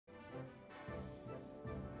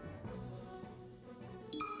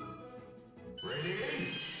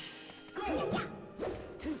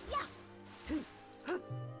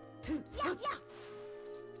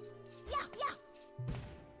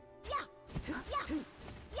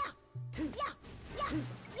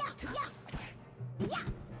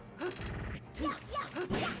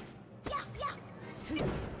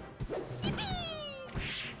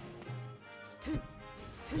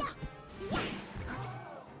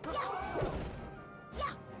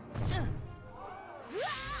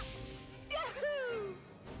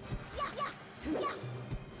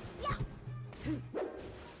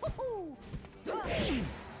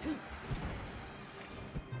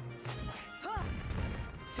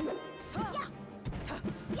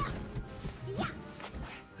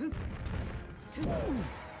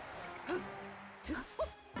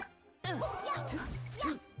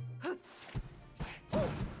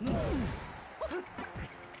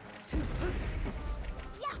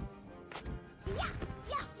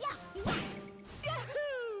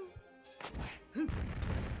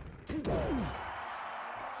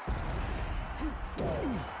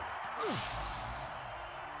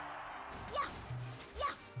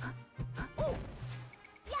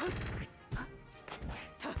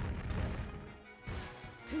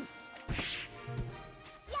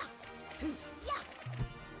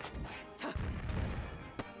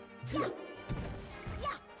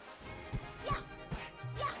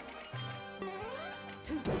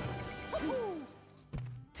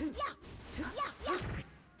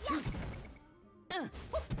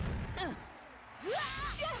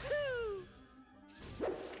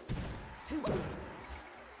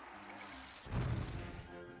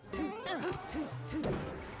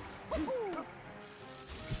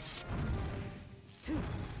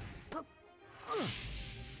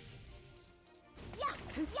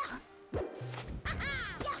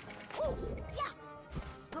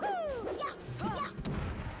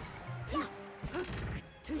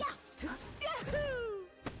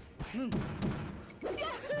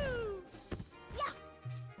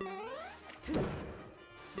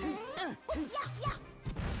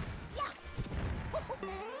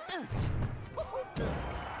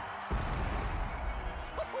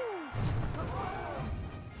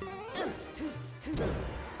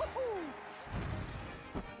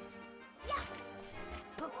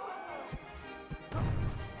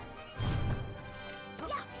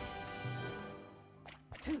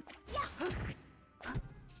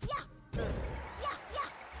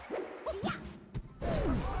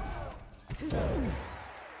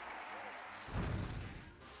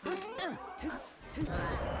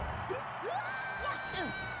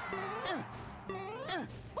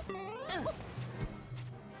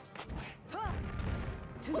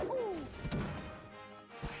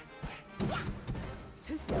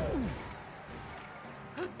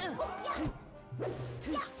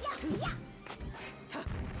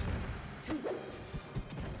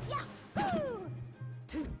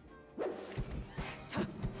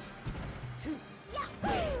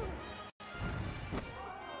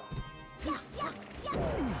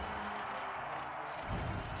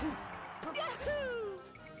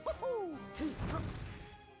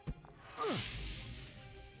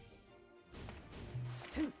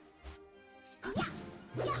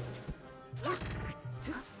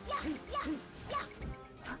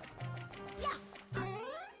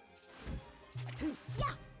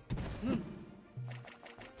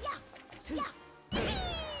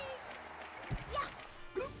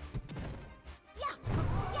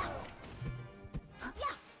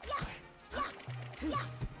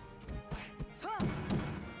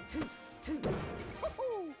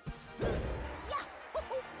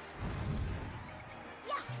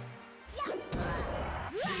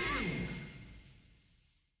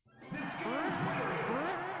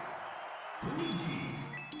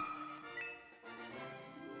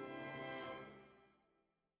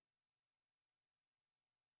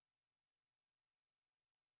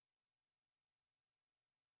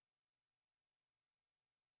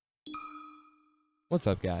What's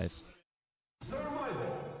up, guys?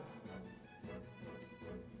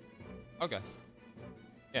 Okay.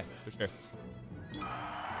 Yeah, for sure.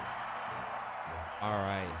 All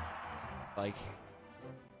right. Like.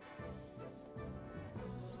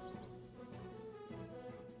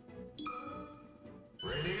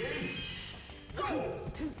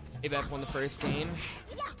 ABAP won the first game.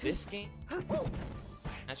 This game?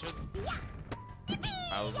 Actually,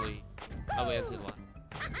 probably has a lot.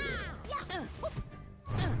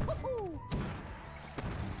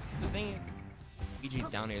 The thing is, Luigi's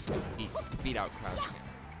down here is going to beat out crouch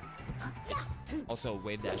camp. Also,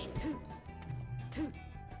 wave dashing.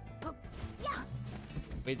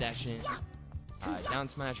 Wave dashing down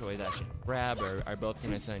smash, away dash, and grab are both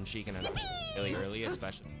gonna send Sheik in really early,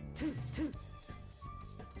 especially.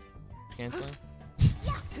 Canceling.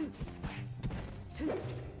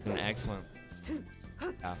 An excellent.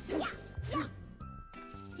 Yeah.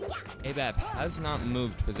 ABAP has not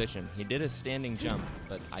moved position. He did a standing jump,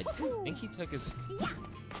 but I think he took his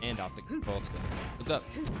hand off the control stick. What's up?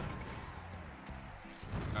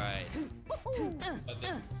 Alright.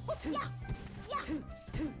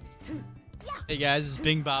 Hey guys, it's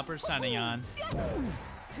Bing Bopper signing on.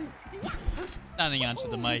 Signing on to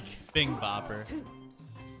the mic. Bing Bopper.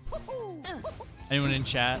 Anyone in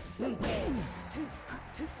chat? In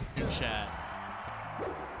chat.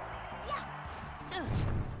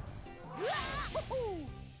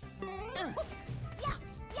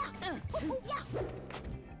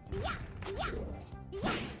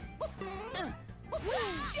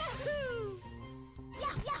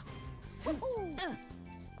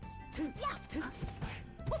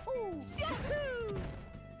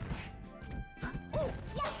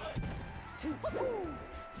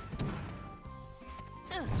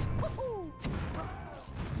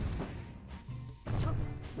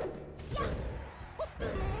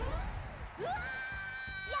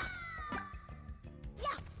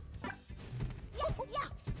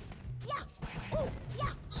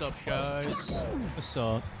 What's up, guys? What's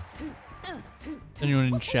up? Anyone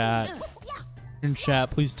in chat? If you're in chat,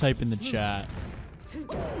 please type in the chat.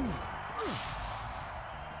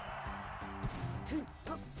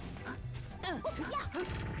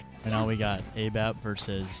 Right now we got ABAP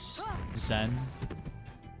versus Zen.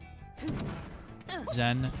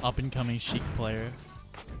 Zen, up-and-coming Sheik player.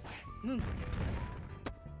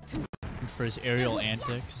 For his aerial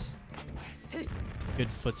antics. Good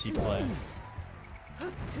footsie play.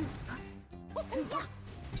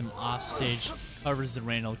 Some offstage covers the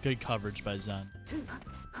Randall. Good coverage by Zen.